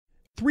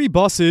Three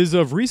buses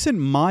of recent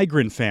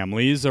migrant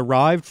families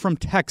arrived from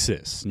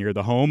Texas near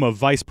the home of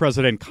Vice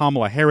President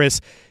Kamala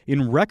Harris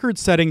in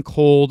record-setting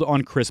cold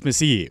on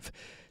Christmas Eve.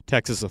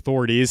 Texas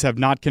authorities have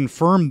not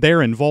confirmed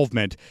their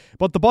involvement,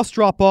 but the bus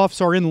drop-offs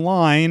are in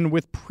line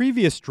with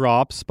previous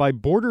drops by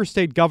border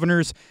state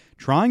governors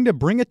trying to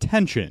bring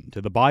attention to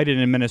the Biden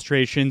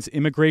administration's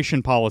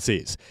immigration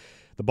policies.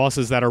 The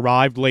buses that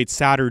arrived late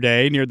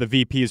Saturday near the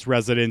VP's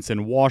residence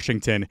in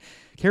Washington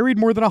carried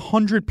more than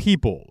 100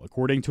 people,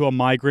 according to a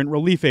migrant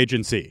relief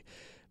agency.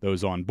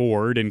 Those on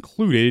board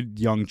included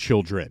young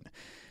children.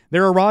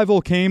 Their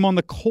arrival came on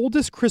the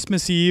coldest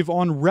Christmas Eve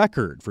on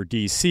record for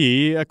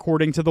D.C.,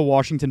 according to the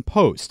Washington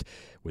Post,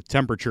 with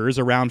temperatures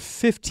around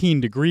 15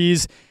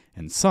 degrees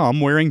and some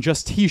wearing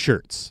just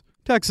T-shirts.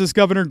 Texas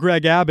Governor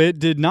Greg Abbott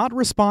did not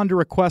respond to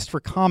requests for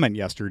comment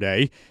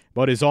yesterday,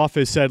 but his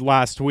office said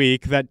last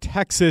week that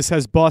Texas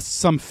has bused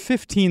some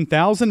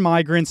 15,000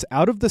 migrants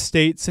out of the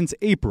state since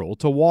April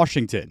to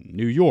Washington,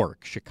 New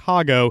York,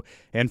 Chicago,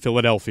 and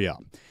Philadelphia.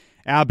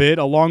 Abbott,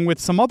 along with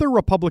some other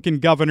Republican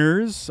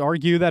governors,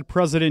 argue that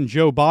President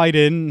Joe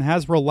Biden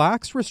has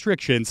relaxed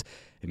restrictions,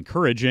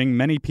 encouraging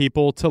many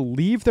people to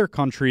leave their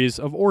countries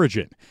of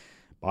origin.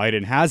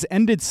 Biden has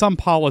ended some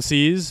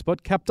policies,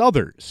 but kept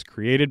others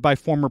created by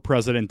former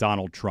President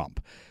Donald Trump.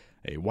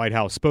 A White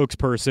House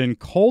spokesperson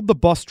called the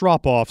bus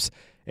drop-offs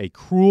a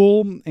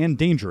cruel and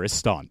dangerous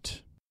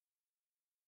stunt.